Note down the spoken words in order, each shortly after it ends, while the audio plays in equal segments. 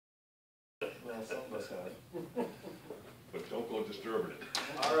some of us have. But don't go disturbing it.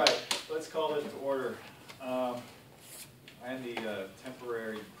 All right, let's call it to order. I am the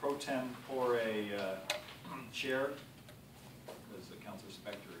temporary pro tempore chair, because Councilor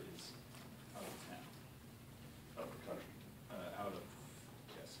Spector is out of town. Out of the country. Out of,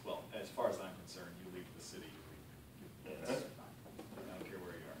 yes, well, as far as I'm concerned, you leave the city. That's fine. I don't care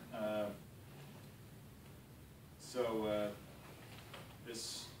where you are. So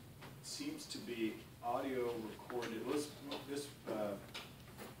this seems to be audio recorded.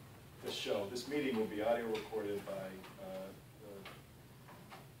 This meeting will be audio recorded by the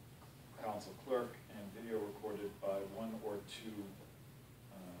council clerk and video recorded by one or two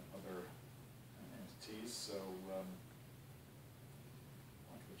other entities. So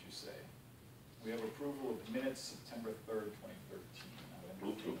what would you say? We have approval of the minutes, September 3rd, 2013.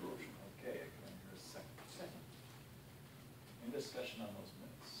 Move to approve. Okay, can I hear a second? Second. Any discussion on those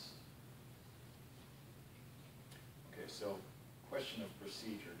minutes? Okay, so question of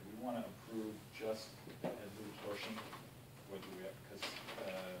procedure. Do we want to approve just the ed lib portion? Or do we have, because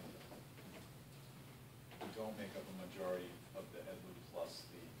we don't make up a majority of the ed lib plus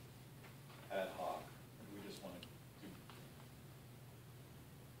the ad hoc. Or do we just want to do,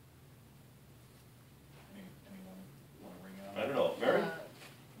 anyone want to ring it on? I don't know, Mary? We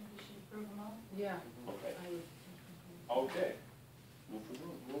should approve them all? Yeah. Okay. Okay.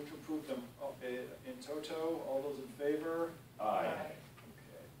 Move to approve them in toto. All those in favor? Aye.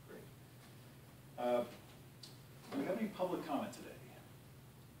 Okay, great. Do we have any public comment today?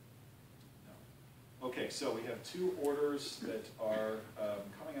 No. Okay, so we have two orders that are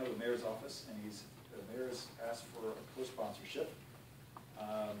coming out of the mayor's office, and the mayor has asked for a co-sponsorship.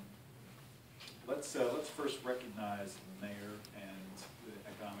 Let's first recognize the mayor and the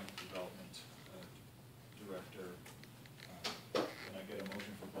economic development director. Can I get a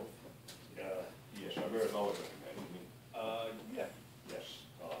motion for both? Yes, I very well recognize me. Yeah. Yes,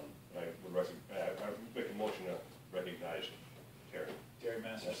 I would make a motion to recognize Terry. Terry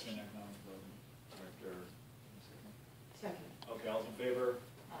Masterson, economic development director. Second. Okay, all's in favor?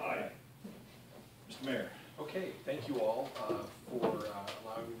 Aye. Mr. Mayor. Okay, thank you all for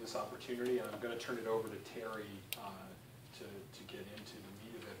allowing me this opportunity, and I'm going to turn it over to Terry to get into the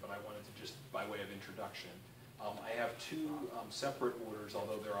meat of it, but I wanted to just, by way of introduction, I have two separate orders,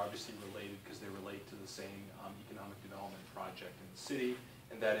 although they're obviously related because they relate to the same economic development project in the city,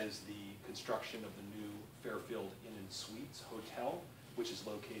 and that is the construction of the new Fairfield Inn and Suites Hotel, which is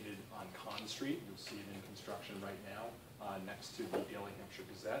located on Conn Street. You'll see it in construction right now next to the Daily Hampshire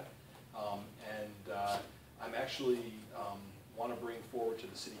Gazette. I'm actually want to bring forward to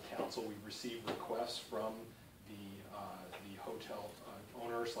the City Council. We've received requests from the hotel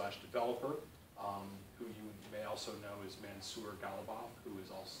owner slash developer, who you may also know is Mansour Galabaf, who's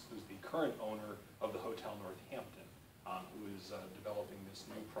the current owner of the Hotel Northampton, who is developing this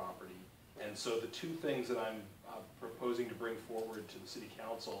new property. And so the two things that I'm proposing to bring forward to the City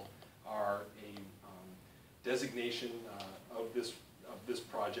Council are a designation of this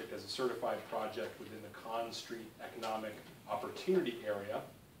project as a certified project within the Conn Street Economic Opportunity Area,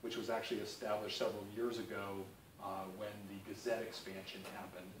 which was actually established several years ago when the Gazette expansion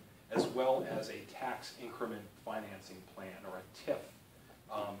happened, as well as a tax increment financing plan, or a TIF.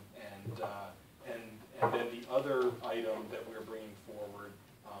 And then the other item that we're bringing forward,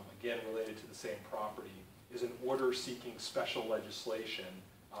 again related to the same property, is an order seeking special legislation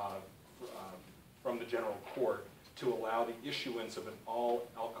from the General Court to allow the issuance of an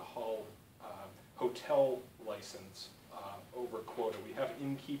all-alcohol hotel license over quota. We have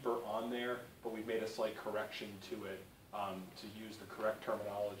innkeeper on there, but we've made a slight correction to it to use the correct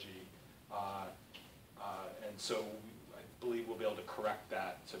terminology. And so I believe we'll be able to correct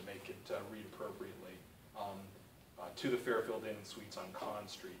that to make it read appropriately to the Fairfield Inn and Suites on Conn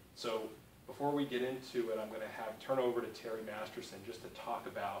Street. So before we get into it, I'm going to turn over to Terry Masterson just to talk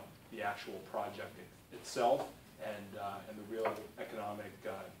about the actual project itself and the real economic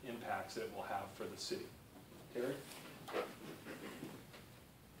impacts that it will have for the city. Terry?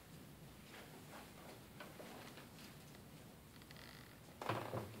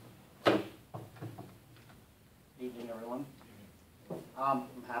 Evening, everyone. I'm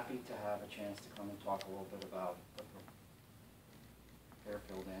happy to have a chance to come and talk a little bit about the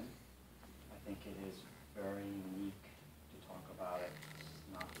Fairfield Inn. I think it is very unique to talk about it. It's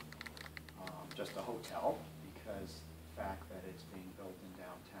not just a hotel, because the fact that it's being built in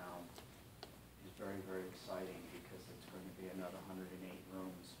downtown is very, very exciting, because it's going to be another 108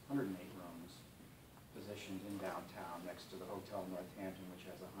 rooms positioned in downtown next to the Hotel Northampton, which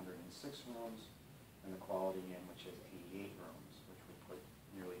has 106 rooms, and the Quality Inn, which has 88 rooms, which would put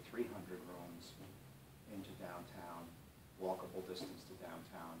nearly 300 rooms rooms into downtown, walkable distance to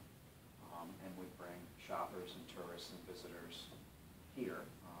downtown, and would bring shoppers and tourists and visitors here.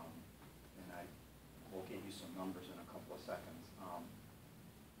 And I will give you some numbers in a couple of seconds.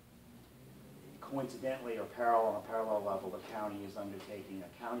 Coincidentally, or on a parallel level, the county is undertaking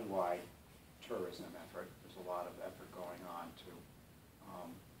a countywide tourism effort. There's a lot of effort going on to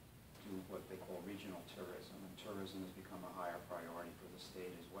do what they call regional tourism, and tourism has become a higher priority for the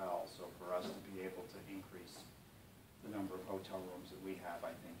state as well. So for us to be able to increase the number of hotel rooms that we have,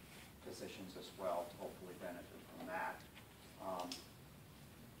 I think positions us well to hopefully benefit from that.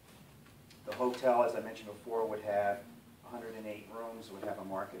 The hotel, as I mentioned before, would have 108 rooms, would have a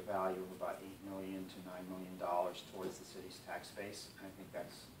market value of about $8 million to $9 million towards the city's tax base. And I think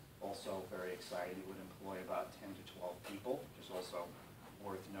that's also very exciting. It would employ about 10 to 12 people, which is also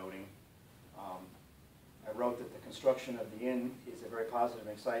worth noting. I wrote that the construction of the inn is a very positive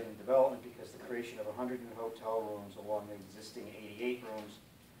and exciting development because the creation of 100 new hotel rooms along the existing 88 rooms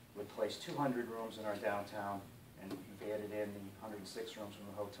would place 200 rooms in our downtown, and you've added in the 106 rooms from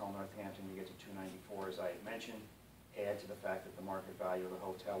the Hotel Northampton, you get to 294, as I had mentioned. Add to the fact that the market value of the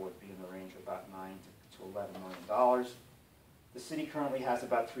hotel would be in the range of about $9 to $11 million. The city currently has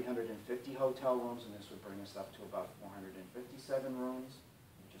about 350 hotel rooms, and this would bring us up to about 457 rooms,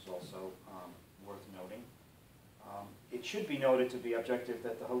 which is also worth noting. It should be noted to be objective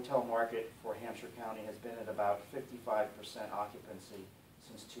that the hotel market for Hampshire County has been at about 55% occupancy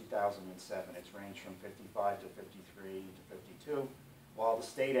since 2007. It's ranged from 55 to 53 to 52, while the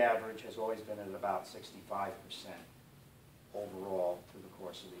state average has always been at about 65% overall through the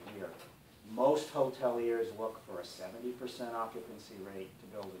course of the year. Most hoteliers look for a 70% occupancy rate to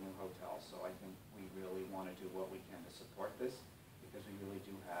build a new hotel, so I think we really want to do what we can to support this because we really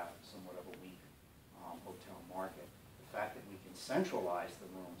do have somewhat of a weak hotel market. The fact that we can centralize the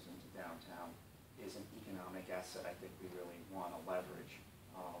rooms into downtown is an economic asset I think we really want to leverage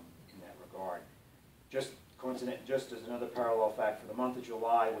in that regard. Just as another parallel fact, for the month of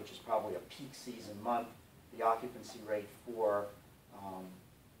July, which is probably a peak season month, the occupancy rate for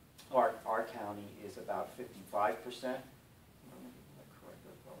our county is about 55%. Let me get that correct,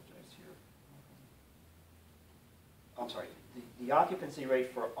 I apologize here. I'm sorry, the occupancy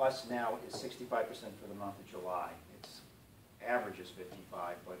rate for us now is 65% for the month of July. Its average is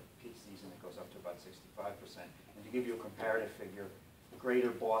 55, but peak season it goes up to about 65%. And to give you a comparative figure, the greater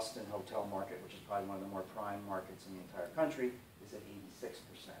Boston hotel market, which is probably one of the more prime markets in the entire country, is at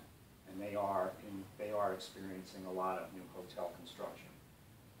 86%. And they are experiencing a lot of new hotel construction.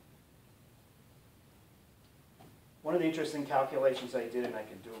 One of the interesting calculations I did, and I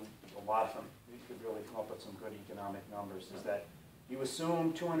could do a lot of them, you could really come up with some good economic numbers, is that you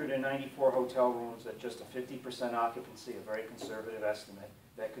assume 294 hotel rooms at just a 50% occupancy, a very conservative estimate,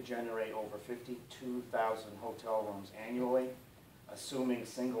 that could generate over 52,000 hotel rooms annually, assuming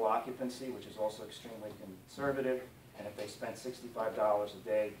single occupancy, which is also extremely conservative. And if they spent $65 a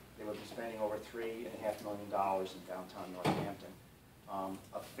day, they would be spending over $3.5 million in downtown Northampton.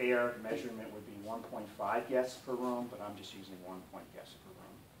 A fair measurement would be 1.5 guests per room, but I'm just using 1 guest per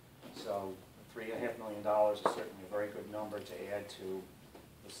room. So $3.5 million is certainly a very good number to add to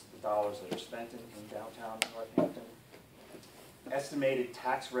the dollars that are spent in downtown Northampton. Estimated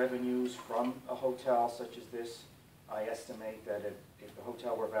tax revenues from a hotel such as this, I estimate that if the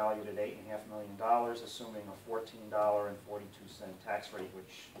hotel were valued at $8.5 million, assuming a $14.42 tax rate,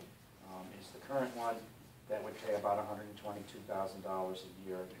 which is the current one, that would pay about $122,000 a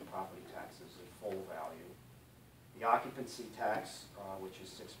year in property taxes at full value. The occupancy tax, which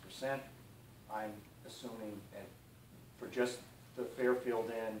is 6%, I'm assuming for just the Fairfield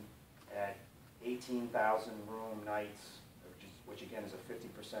Inn at 18,000 room nights, which again is a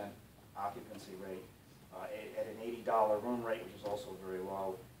 50% occupancy rate, at an $80 room rate, which is also very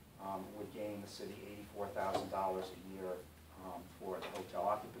low, would gain the city $84,000 a year for the hotel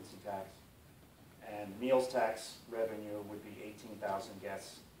occupancy tax. And meals tax revenue would be 18,000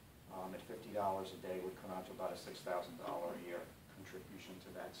 guests at $50 a day would come out to about a $6,000 a year contribution to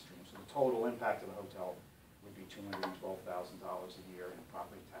that stream. So the total impact of the hotel would be $212,000 a year in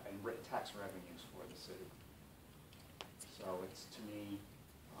property tax and tax revenues for the city. So it's, to me,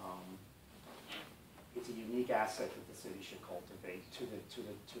 it's a unique asset that the city should cultivate to the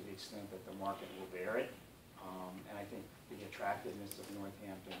extent that the market will bear it. And I think the attractiveness of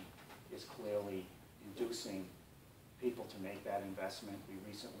Northampton is clearly inducing people to make that investment. We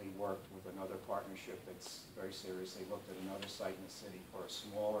recently worked with another partnership that's very seriously looked at another site in the city for a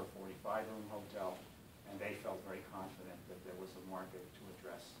smaller 45-room hotel, and they felt very confident that there was a market to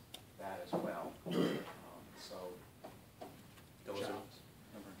address that as well. So, Those are,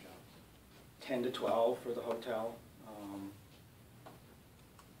 number of jobs. 10 to 12 for the hotel.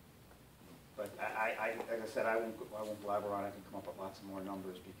 But like I said, I won't blabber on. I can come up with lots of more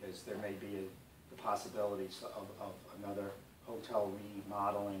numbers because there may be the possibilities of another hotel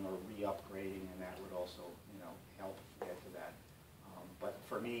remodeling or re-upgrading, and that would also, help add to that. But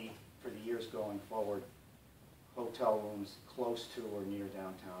for me, for the years going forward, hotel rooms close to or near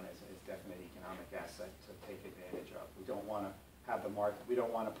downtown is definitely an economic asset to take advantage of. We don't want to have the market, we don't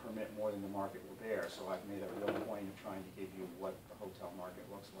want to permit more than the market will bear, so I've made a real point of trying to give you what the hotel market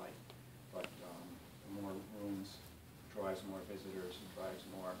looks like. But the more rooms drives more visitors and drives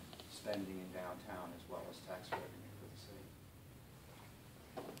more spending in downtown as well as tax revenue for the city.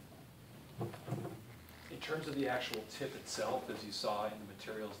 In terms of the actual TIF itself, as you saw in the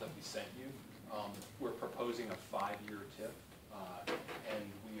materials that we sent you, we're proposing a 5-year TIF, and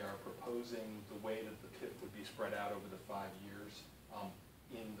we are proposing the way that the TIF would be spread out over the 5 years.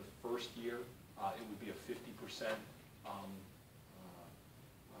 In the first year, it would be a 50%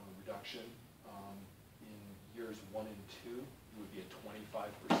 reduction. In years 1 and 2, it would be a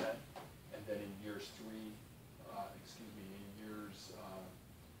 25%, and then in years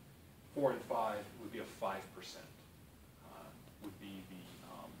 4 and 5, it would be a 5%. Would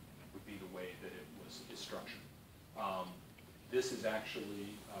be the way that it is structured. This is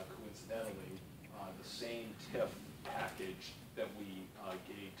actually coincidentally the same TIF package that we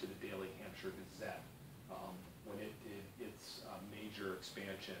gave to the Daily Hampshire Gazette when it did its major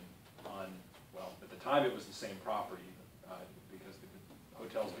expansion on, well, at the time it was the same property because the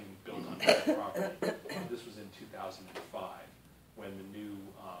hotel's being built on the same property. This was in 2005 when the new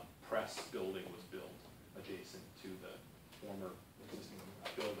press building was built adjacent to the former existing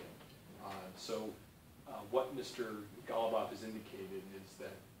building. So what Mr. Golubov has indicated is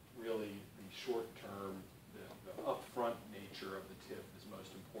that really the short-term, the upfront nature of the TIF is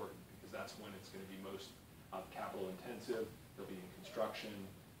most important because that's when it's going to be most capital intensive. There'll be in construction.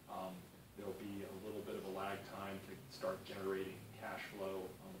 There'll be a little bit of a lag time to start generating cash flow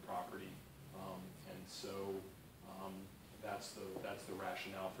on the property. And so that's the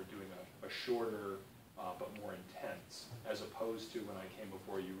rationale for doing a shorter but more intense, as opposed to when I came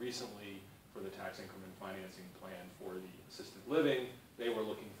before you recently for the tax increment financing plan for the assisted living. They were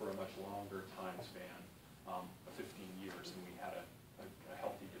looking for a much longer time span of 15 years, and we had a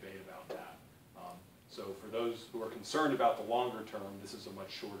healthy debate about that. So for those who are concerned about the longer term, this is a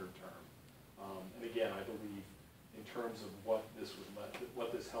much shorter term. And again, I believe in terms of what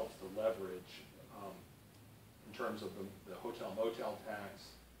this helps to leverage, in terms of the hotel motel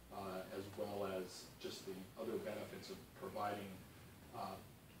tax, as well as just the other benefits of providing,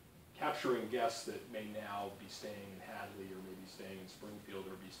 capturing guests that may now be staying in Hadley or maybe staying in Springfield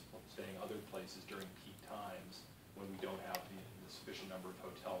or be staying other places during peak times when we don't have the sufficient number of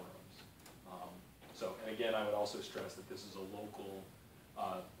hotel rooms. And again, I would also stress that this is a local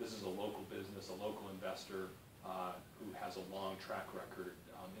business, a local investor who has a long track record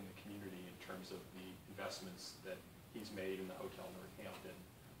in the community in terms of the investments that he's made in the Hotel Northampton.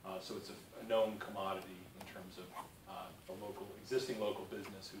 So it's a known commodity in terms of existing local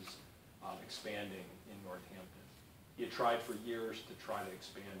business who's expanding in Northampton. He had tried for years to try to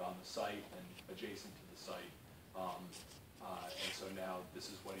expand on the site and adjacent to the site. And so now this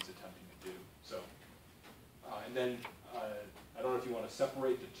is what he's attempting to do. So, and then I don't know if you want to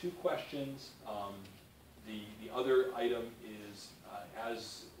separate the two questions. The other item is,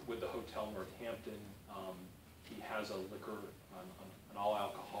 as with the Hotel Northampton, he has a liquor, an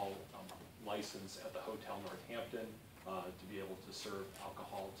all-alcohol license at the Hotel Northampton to be able to serve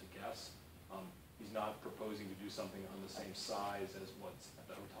alcohol to guests. He's not proposing to do something on the same size as what's at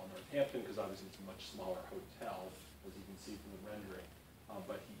the Hotel Northampton, because obviously it's a much smaller hotel, as you can see from the rendering.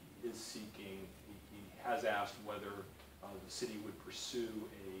 But he is seeking, he has asked whether the city would pursue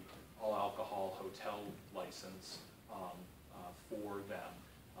a all-alcohol hotel license for them,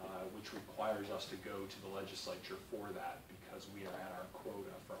 which requires us to go to the legislature for that because we are at our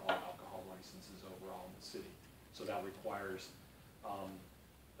quota for all alcohol licenses overall in the city. So that requires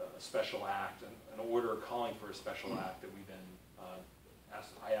a special act, an order calling for a special act that we then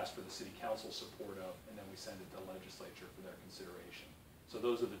I asked for the city council support of, and then we send it to the legislature for their consideration. So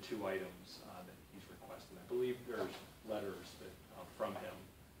those are the two items that he's requested. I believe there's letters that, from him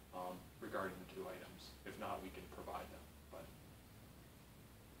regarding the two items. If not, we can provide them. But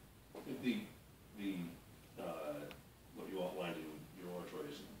what you outlined in your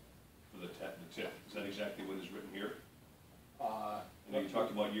oratory is for the TIF. Is that exactly what is written here? You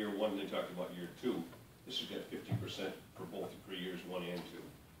talked about year 1, and then talked about year 2. This has got 50% for both for years 1 and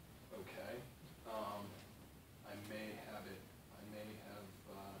 2. okay, I may have it. I may have.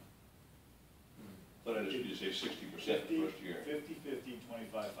 this, you say 60% the first year. 50/50,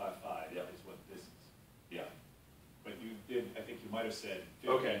 25/5/5 Yeah. is what this is. Yeah, But you did, I think you might have said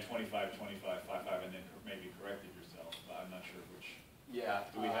Okay. 50, 25, 25/5/5, and then maybe corrected yourself, but I'm not sure which. Yeah.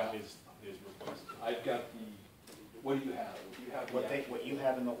 Do we have his request? I've got the, what do you have? Do you have the What you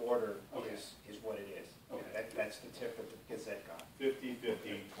have in the order Okay. is what it is. Okay. That's the tip that the Gazette got.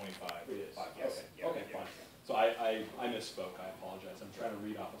 50/50, 25. It is. 5, Yes. okay. Yeah, Okay, yeah. fine. So I misspoke, I apologize. I'm trying to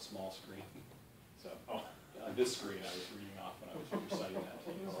read off a small screen. So, Oh. on this screen, I was reading off when I was reciting that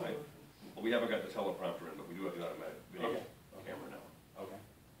to you. all right. Well, we haven't got the teleprompter in, but we do have the automatic video Okay. camera now. Okay.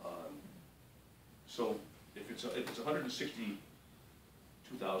 So if it's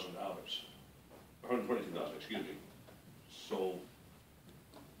 $162,000, $122,000, excuse me. So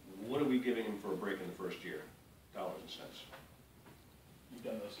what are we giving him for a break in the first year, dollars and cents? You've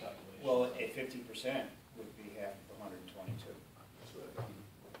done those calculations. Well, a 50% would be half of 122. That's what I think.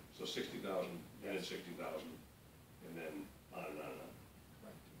 So 60,000, and then 60,000, and then on and on and on.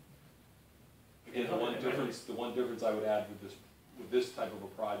 Again, the one difference I would add with this type of a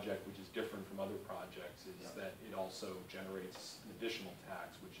project, which is different from other projects, is Yeah. that it also generates an additional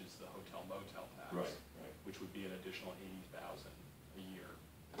tax, which is the hotel motel tax. Right. Which would be an additional 80,000 a year,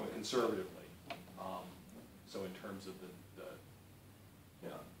 conservatively. So in terms of the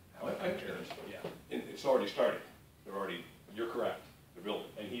Yeah. how I it understand. compares, yeah, And it's already started. They're already, you're correct. they're building.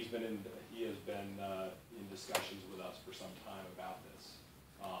 And he has been in discussions with us for some time about this,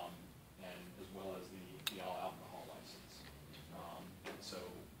 and as well as the all alcohol license. And so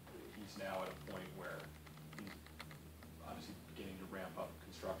he's now at a point where he's obviously beginning to ramp up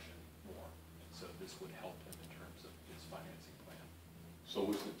construction more. And so this would help him in terms of his financing plan. So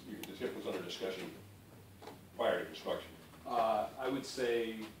was the tip was under discussion prior to construction? I would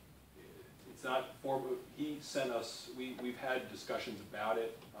say it's not formal. He sent us, we've had discussions about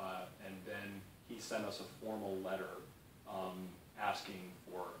it, and then he sent us a formal letter asking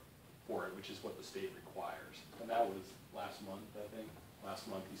for it, which is what the state requires. And that was last month, I think. Last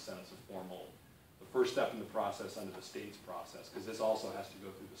month he sent us a formal, the first step in the process under the state's process, because this also has to go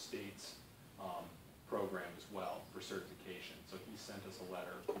through the state's program as well for certification. So he sent us a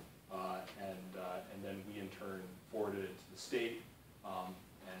letter, and then we in turn forwarded it to the state,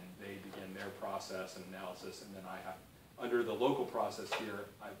 and they begin their process and analysis, and then I have, under the local process here,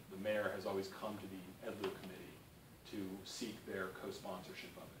 the mayor has always come to the EDLU committee to seek their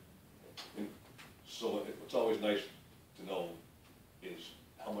co-sponsorship of it. And so what's always nice to know is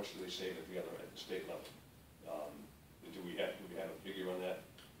how much do they save at the other end, the state level? Do we have a figure on that?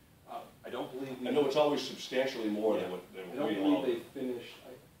 I don't believe. I know it's always substantially more than what I we don't allow. believe they finished,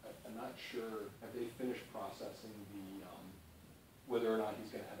 I'm not sure, have they finished processing whether or not he's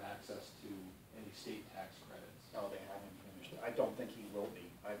gonna have access to any state tax credits? No, they haven't finished. I don't think he will be.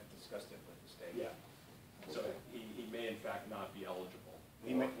 I've discussed it with the state. Yeah. So he may in fact not be eligible.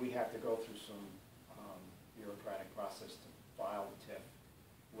 We have to go through some bureaucratic process to file the TIF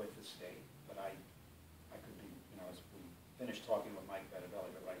with the state, but I could be, as we finish talking with Mike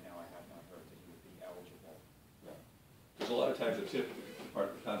Bettavelli, but right now I have not heard that he would be eligible. Yeah. Because a lot of times the tip, part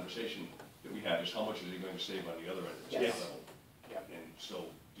of the conversation that we have is how much is he going to save on the other end of the state Yes. level? Yeah. And so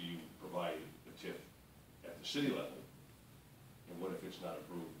do you provide the tip at the city level? And what if it's not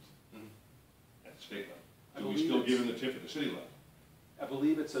approved at the state level? I Do we believe still it's- give him the tip at the city level? I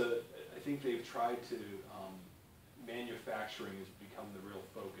believe I think they've tried to, manufacturing has become the real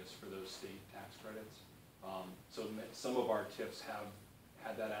focus for those state tax credits. So some of our TIFs have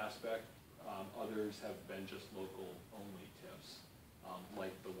had that aspect, others have been just local only TIFs,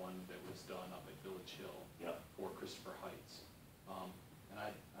 like the one that was done up at Village Hill Yeah. for Christopher Heights. And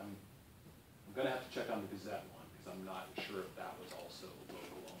I'm gonna have to check on the Gazette one, because I'm not sure if that was also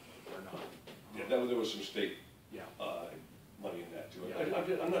local only or not. Yeah, there was some state Yeah. money in that too. Yeah.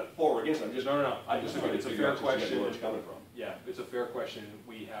 I'm not for or against, I'm just. No. I just think trying to it's a figure fair out just question. where it's coming from. Yeah, it's a fair question.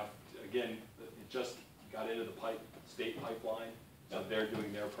 We have, again, it just got into the state pipeline, so they're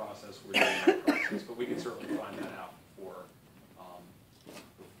doing their process, we're doing our process, but we can certainly find that out before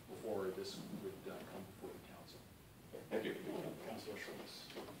this would come before the council. Thank you. Councilor Schultz.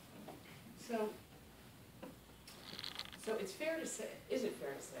 So it's fair to say, is it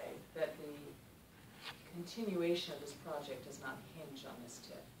fair to say that the continuation of this project does not hinge on this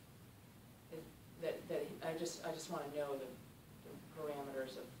TIF? I just want to know the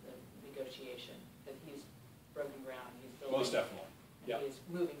parameters of the negotiation, that he's broken ground, he's building. Most definitely, yeah, He is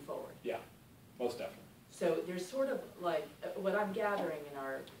moving forward. yeah, most definitely. So there's sort of like, what I'm gathering in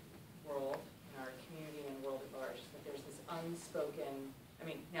our world, in our community and world at large, is that there's this unspoken, I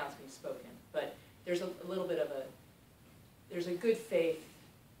mean, now it's being spoken, but there's a little bit of there's a good faith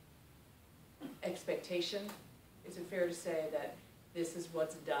expectation? Is it fair to say that this is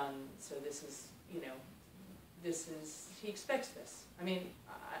what's done, so this is, you know, this is, he expects this? I mean,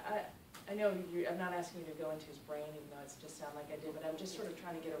 I know I'm not asking you to go into his brain, even though it's just sound like I did, but I'm just sort of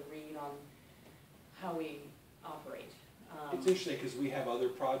trying to get a read on how we operate. It's interesting because we have other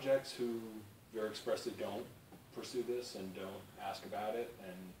projects who very expressly don't pursue this and don't ask about it,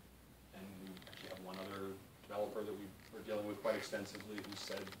 and we actually have one other developer that we were dealing with quite extensively who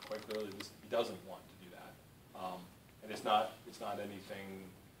said quite clearly he doesn't want to do that. And it's not anything.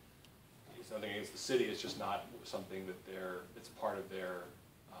 It's nothing against the city. It's just not something that it's part of their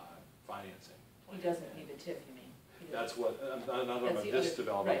financing. He doesn't need the TIF, you mean? That's what, I'm not talking about this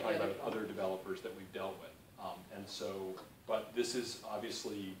developer, I'm talking about other developers that we've dealt with. And so, but this is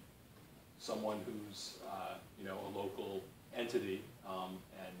obviously someone who's, you know, a local entity,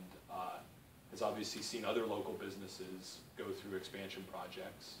 and has obviously seen other local businesses go through expansion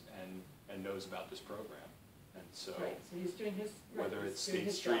projects and knows about this program. And so, Right, so he's doing his, right, whether he's it's doing State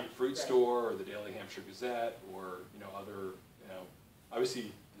his Street job. Fruit Right. Store or the Daily Hampshire Gazette or, you know, other, you know,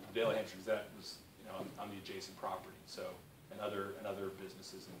 obviously the Daily Hampshire Gazette was, you know, on the adjacent property, so, and other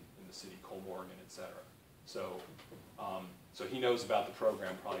businesses in the city, Cole Morgan, et cetera. So, so he knows about the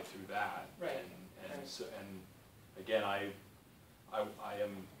program probably through that. Right. And Right. so, and again, I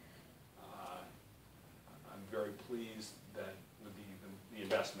am, I'm very pleased that with the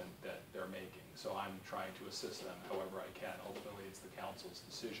investment that they're making. So I'm trying to assist them however I can. Ultimately, it's the council's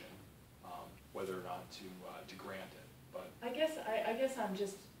decision whether or not to grant it. But I guess I'm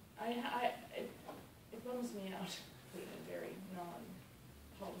just, it bums me out, put it in very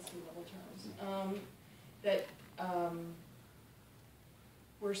non-policy level terms, that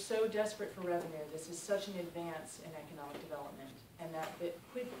we're so desperate for revenue. This is such an advance in economic development, and that the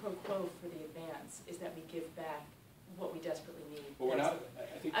quid pro quo for the advance is that we give back what we desperately need. But we're That's- not,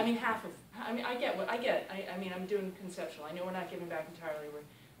 I think. I mean, I get. I mean, I'm doing conceptual. I know we're not giving back entirely.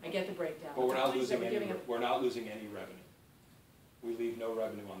 I get the breakdown. But we're not The point is that losing we're giving up- we're not losing any revenue. We leave no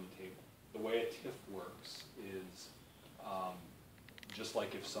revenue on the table. The way a TIF works is, just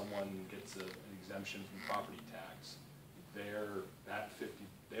like if someone gets an exemption from property tax,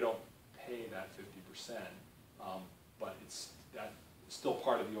 they don't pay that 50%, but it's still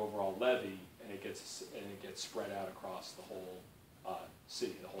part of the overall levy, and it gets spread out across the whole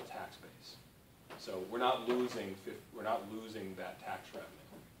city, the whole tax base. So we're not losing that tax revenue.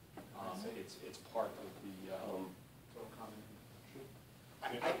 It's part of the. Total comment.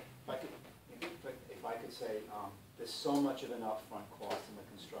 If I could say, there's so much of an upfront cost in the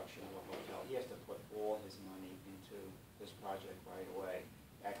construction of a hotel. He has to put all his money into this project right away,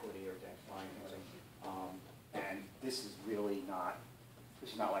 equity or debt financing. And this is really not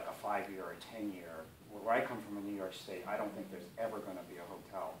like a 5-year or a 10-year. Where I come from in New York State, I don't think there's ever gonna be a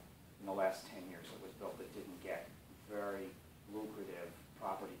hotel in the last 10 years that was built that didn't get very lucrative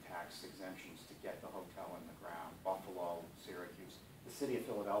property tax exemptions to get the hotel in the ground. Buffalo, Syracuse. The city of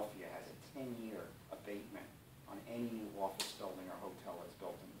Philadelphia has a 10-year abatement on any new office building or hotel that's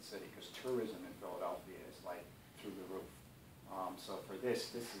built in the city, because tourism in Philadelphia is like through the roof. So for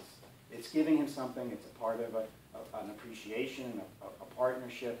it's giving him something. It's a part of an appreciation, a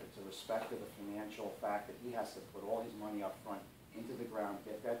partnership. It's a respect of the financial fact that he has to put all his money up front into the ground,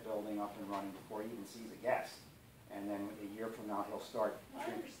 get that building up and running before he even sees a guest. And then a year from now, he'll start. I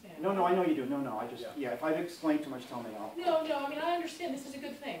understand. No, I know you do. No, I just, Yeah. if I've explained too much, tell me. No, I mean, I understand, this is a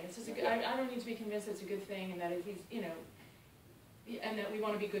good thing, this is a good, I don't need to be convinced it's a good thing, and that if he's, you know, and that we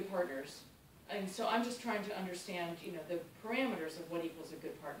wanna be good partners. And so I'm just trying to understand, you know, the parameters of what equals a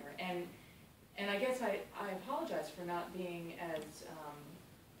good partner, and I guess I apologize for not being as,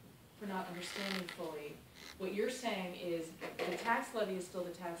 for not understanding fully. What you're saying is, the tax levy is still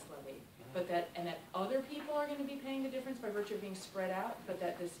the tax levy, but that other people are gonna be paying the difference by virtue of being spread out, but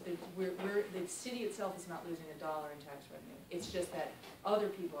that the city itself is not losing $1 in tax revenue. It's just that other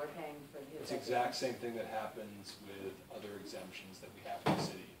people are paying for the. It's the exact same thing that happens with other exemptions that we have in the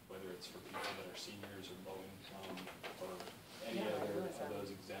city, whether it's for people that are seniors or low income or any Yeah, I other realize of that. those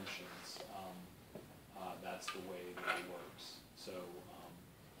exemptions. That's the way that it works. So,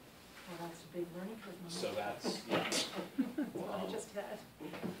 Well, that's a big learning curve. Mama. so that's, yeah. What I just had.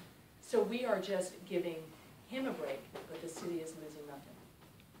 So we are just giving him a break, but the city is losing nothing.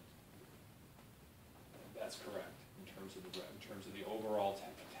 That's correct, in terms of the overall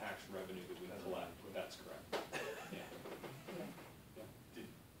tax revenue that we collect, that's correct. Yeah. Yeah.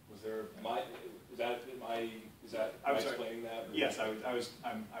 Was there? Is that, am I explaining that? or- Yes, I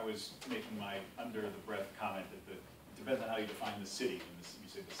was making my under the breath comment that it depends on how you define the city. When you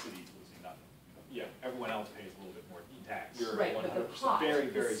say the city is losing nothing. Yeah, everyone else pays a little bit more tax. You're Right, but the 100% pot, very,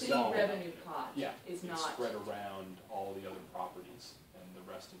 the very city small. revenue pot Yeah, is it's not. spread around all the other properties and the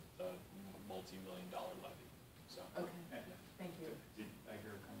rest of the multi-million-dollar levy, so. Okay, Yeah. thank you. Did I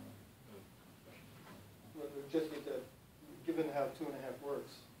hear a comment? Question? Well, just that, given how 2.5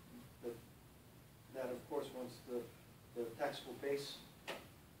 works, that of course, once the taxable base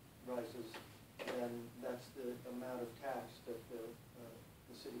rises, then that's the amount of tax that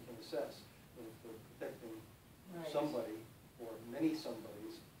the city can assess. And if they're protecting Right. somebody, or many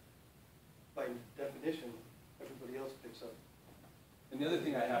somebodies, by definition, everybody else picks up. And the other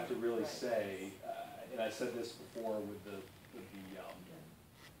thing I have to really Right. say, and I said this before with the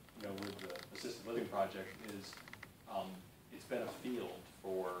with the assisted living project, is it's been a field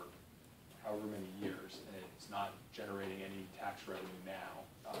for however many years, and it's not generating any tax revenue now,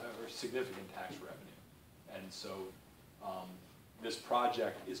 or significant tax revenue. And so this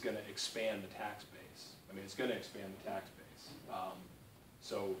project is going to expand the tax base. I mean, it's going to expand the tax base.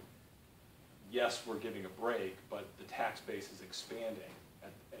 So yes, we're giving a break, but the tax base is expanding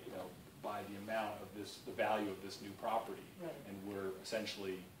by the amount of the value of this new property. Right. And we're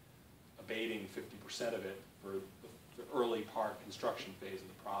essentially abating 50% of it for the early part construction phase of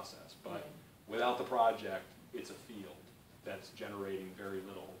the process. But Right. without the project, it's a field that's generating very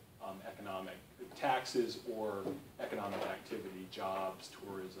little economic taxes or economic activity, jobs,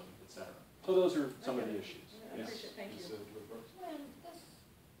 tourism, et cetera. So those are some of the issues. I Yes. appreciate it, thank you. When this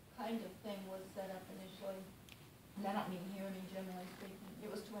kind of thing was set up initially, and I don't mean here, I mean generally speaking, it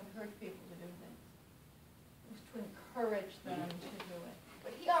was to encourage people to do things. It was to encourage them to do it.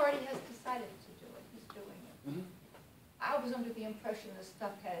 But he already has decided to do it, he's doing it. Mhm. I was under the impression this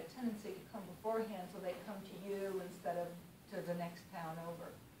stuff had a tendency to come beforehand, so they'd come to you instead of to the next town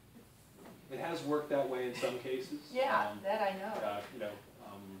over. It has worked that way in some cases. Yeah, that I know.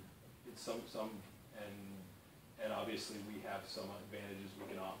 It's some, and obviously we have some advantages we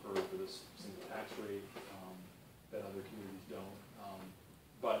can offer for this single tax rate that other communities don't.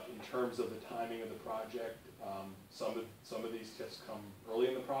 But in terms of the timing of the project, some of these tests come early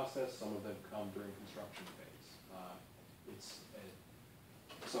in the process, some of them come during construction phase.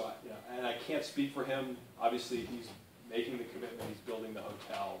 And I can't speak for him. Obviously, he's making the commitment, he's building the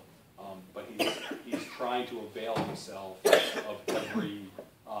hotel, but he's trying to avail himself of every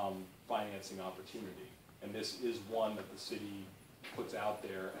financing opportunity. And this is one that the city puts out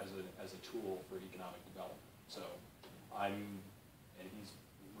there as a tool for economic development. So and he's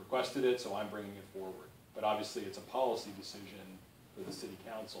requested it, so I'm bringing it forward. But obviously, it's a policy decision for the city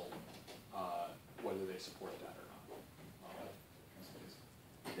council, whether they support that or not.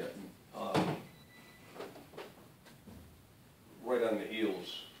 Right on the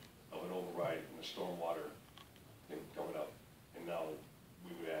heels of an override and the stormwater thing coming up, and now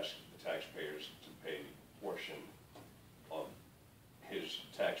we would ask the taxpayers to pay a portion of his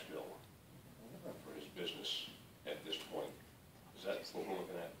tax bill for his business at this point. Is that what we're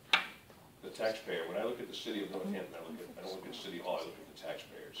looking at? The taxpayer, when I look at the city of Northampton, I don't look at City Hall, I look at the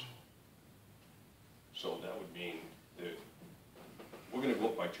taxpayers. So that would mean that we're gonna go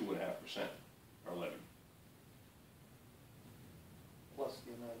up by 2.5%, our levy, Plus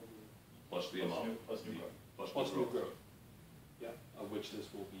the amount of plus the amount. Plus new growth. Plus new growth, yeah, of which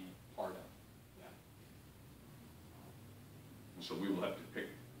this will be part of, yeah. And so we will have to pick,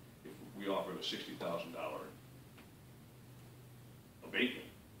 if we offer a $60,000 abatement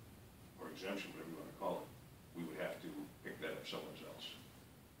or exemption, whatever you want to call it, we would have to pick that up somewhere else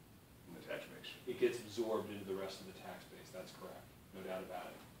in the tax base. It gets absorbed into the rest of the tax base, that's correct, no doubt about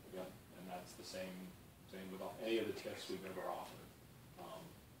it. Yep. And that's the same with any of the TIFs we've ever offered.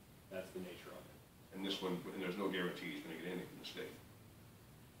 That's the nature of it. And this one, and there's no guarantee he's going to get anything from the state.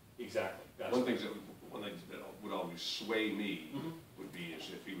 Exactly. One thing that would always sway me Mhm. would be is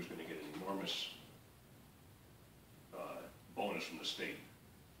if he was going to get an enormous bonus from the state,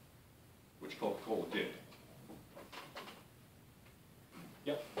 which Coca-Cola did.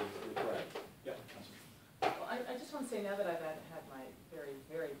 Yep, you're correct. Yep. Well, I just want to say, now that I've had my very,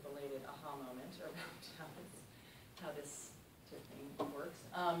 very belated aha moment around how this thing works,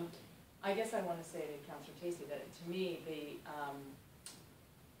 I guess I want to say to Councilor Tacey that to me,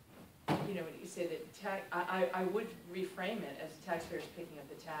 when you say that I would reframe it as taxpayers picking up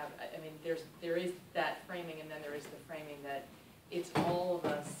the tab. I mean, there is that framing, and then there is the framing that it's all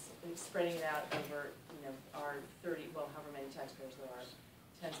of us spreading it out over, our 30, well, however many taxpayers there are,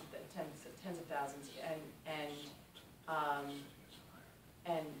 tens of thousands,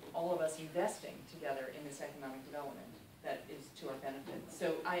 and all of us investing together in this economic development that is to our benefit.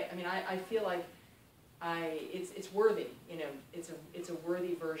 So I feel like it's worthy, you know, it's a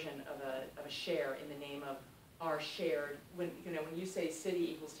worthy version of a share in the name of our shared, when you say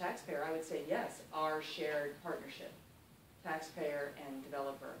city equals taxpayer, I would say yes, our shared partnership, taxpayer and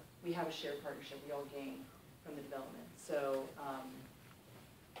developer. We have a shared partnership, we all gain from the development. So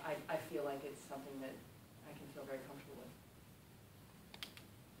I feel like it's something that I can feel very comfortable with.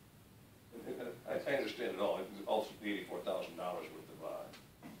 I understand it all. It's also the $84,000 worth of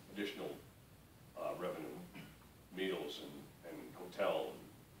additional revenue, meals and hotel.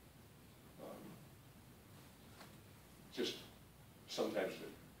 Just sometimes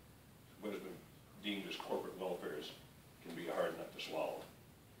what has been deemed as corporate welfare can be a hard nut to swallow.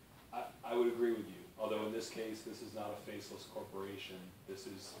 I would agree with you, although in this case, this is not a faceless corporation. This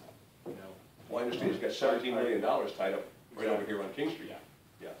is, you know. Well, I understand he's got $17 million tied up right over here on King Street.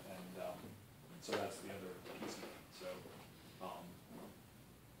 Yeah. And so that's the other piece of it.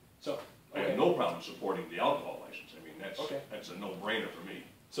 So I have no problem supporting the alcohol license. I mean, that's a no-brainer for me.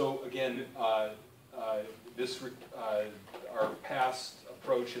 So again, our past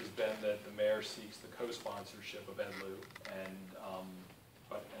approach has been that the mayor seeks the co-sponsorship of EDLU, and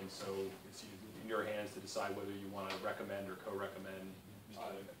so it's in your hands to decide whether you want to recommend or co-recommend.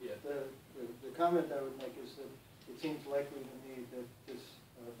 The comment I would make is that it seems likely to me that this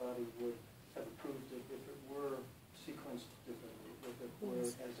body would have approved it if it were sequenced differently, if it were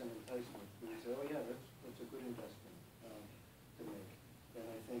as an enticement. We would say, oh yeah, that's a good investment to make. And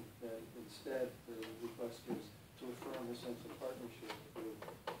I think that instead the request is to affirm a sense of partnership with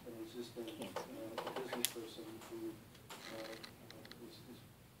an existing business person who is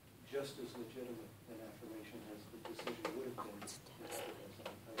just as legitimate an affirmation as the decision would have been if it was an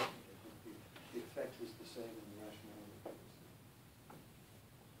enticement. I think the effect is the same and the rationale is the same.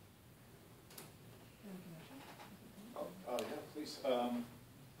 Yeah, please.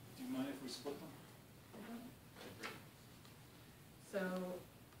 Do you mind if we split them?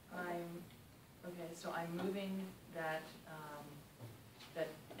 So I'm moving that, that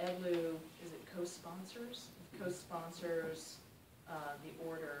EDLU, is it co-sponsors? Co-sponsors the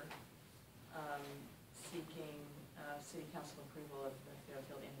order seeking city council approval of the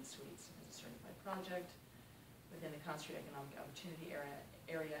Fairfield Inn and Suites as a certified project within the Concentrated Economic Opportunity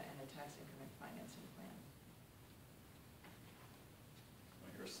area and a tax increment financing plan. I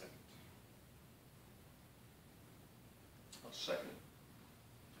hear a second. I'll second it.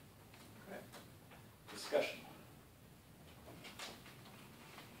 Okay. Discussion.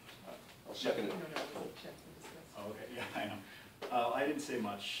 I'll second it. No, we'll check and discuss. Oh, okay, yeah, I know. I didn't say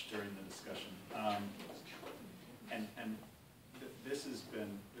much during the discussion.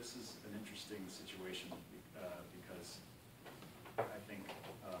 This is an interesting situation because I think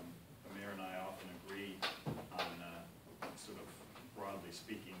the mayor and I often agree on sort of broadly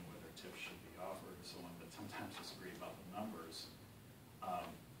speaking whether tips should be offered or so on, but sometimes disagree about the numbers.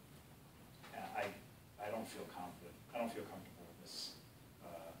 I don't feel confident. I don't feel comfortable with this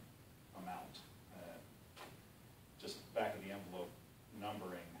amount. Just back of the envelope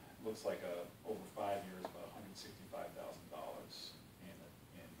numbering looks like over 5 years about $165,000 in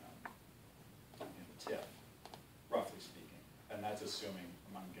the tip, roughly speaking, and that's assuming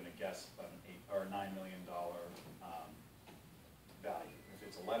I'm going to guess about an $8 or $9 million value. If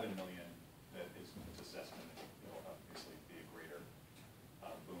it's $11 million, that is its assessment. It will obviously be a greater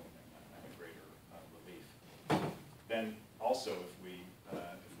boom and a greater relief. Then also, if we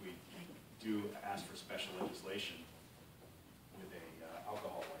do ask for special legislation with a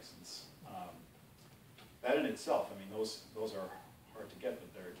alcohol license, that in itself, I mean, those are hard to get,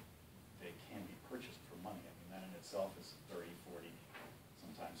 but they can be purchased for money. I mean, that in itself is $30, $40,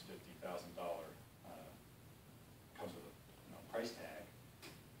 sometimes $50,000 comes with a price tag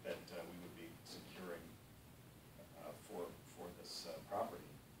that we would be securing for this property.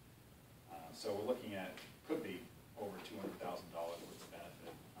 So we're looking at, could be over $200,000 worth of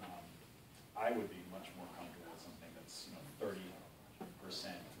benefit. I would be much more comfortable with something that's 30%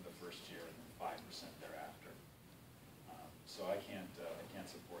 for the first year and then 5% thereafter. So I can't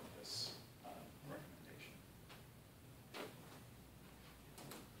support this recommendation.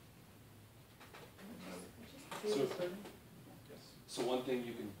 Yes. So one thing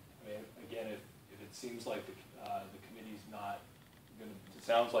you can, I mean, again, if it seems like the committee's not going to, it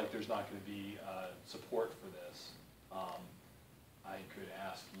sounds like there's not going to be support for this, I could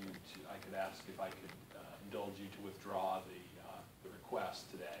ask if I could indulge you to withdraw the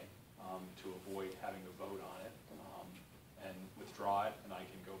request today to avoid having a vote on it, and withdraw it, and I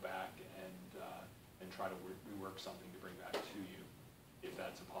can go back and try to rework something to bring back to you, if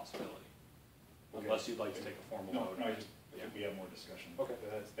that's a possibility. Okay. Unless you'd like to take a formal vote. No, I think we have more discussion. Okay.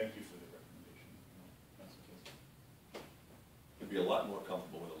 Thank you for the recommendation. be a lot more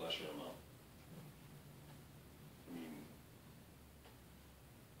comfortable with a lesser amount. I mean,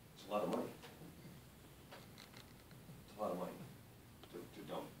 it's a lot of money. It's a lot of money to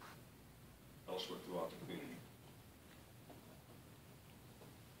dump elsewhere throughout the community.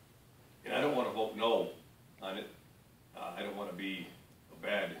 And I don't want to vote no on it. I don't want to be a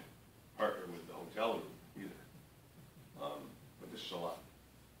bad partner with the hotel group either. But this is a lot.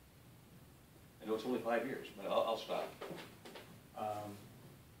 I know it's only 5 years, but I'll stop.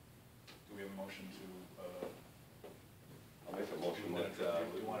 Do we have a motion to, I'll make a motion do that,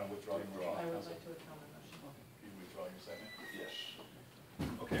 you want to withdraw your motion? I would like to withdraw my motion. You withdraw your second? yes.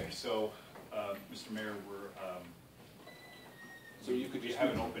 Okay, so, Mr. Mayor, So you could we just. have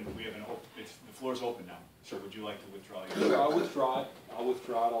an open, the floor's open now. So would you like to withdraw your? Sure, I'll withdraw it.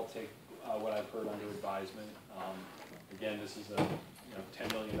 I'll take what I've heard under advisement. Again, this is a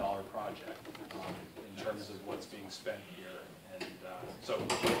 $10 million project in terms of what's being spent here. And so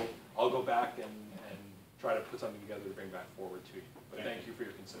I'll go back and try to put something together to bring back forward to you. But thank you for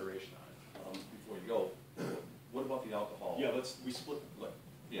your consideration on it. Before you go, what about the alcohol? Yeah, we split.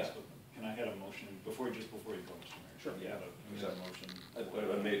 Yeah. Can I have a motion, before you go, Mr. Mayor? Sure. We have a motion. I'd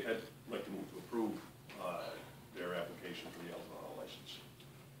like to move to approve their application for the alcohol license.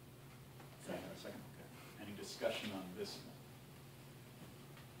 Second, okay. Any discussion on this?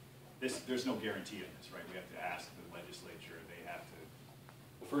 There's no guarantee in this, right? We have to ask the legislature, they have to.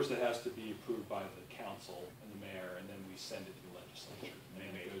 Well, first it has to be approved by the council and the mayor, and then we send it to the legislature. And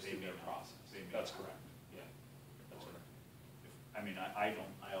then it goes through their process. That's correct. Yeah, that's correct. I mean, I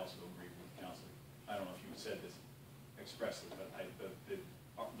also agree with council. I don't know if you said this expressly, but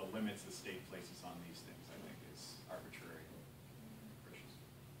the limits the state places on these things, I think, is arbitrary and capricious.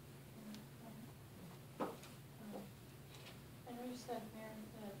 I know you said, Mayor,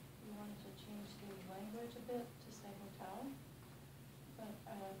 that you wanted to change the language a bit to say hotel, but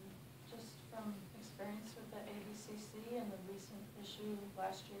just from experience with the ABCC and the recent issue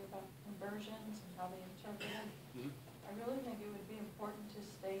last year about conversions and how they interpreted, I really think it would be important to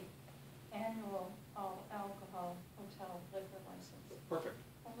state annual all alcohol hotel liquor license. Perfect.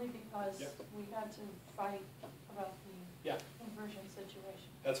 Only because Yeah. we had to fight about the Yeah. conversion situation.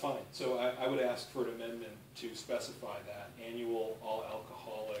 That's fine. So I would ask for an amendment to specify that annual all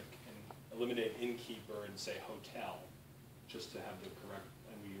alcoholic and eliminate innkeeper and say hotel, just to have the correct,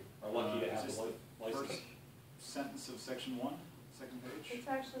 and we are lucky to have Is the this license. First sentence of section 1, second page? It's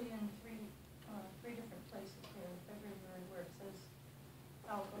actually in three different places here, everywhere where it says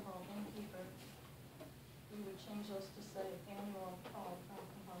alcohol innkeeper. We would change those to say annual all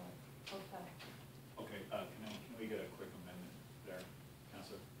alcoholic hotel. Okay, can we get a quick amendment there,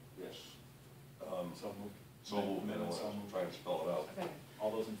 Counselor? Yes. So moved. So moved, and I Amendment, so want to moved. try and spell it out. Okay.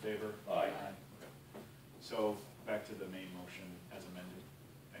 All those in favor? Aye. Okay. So, back to the main motion as amended.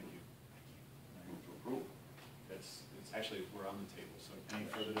 Thank you. Move to approve. It's actually, we're on the table, so any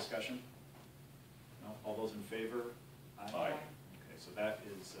further discussion? No? All those in favor? Aye. Okay, so that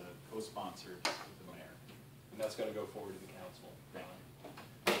is co-sponsored with the mayor. And that's gonna go forward to the council. Right.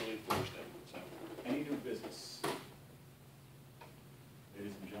 I believe Thursday.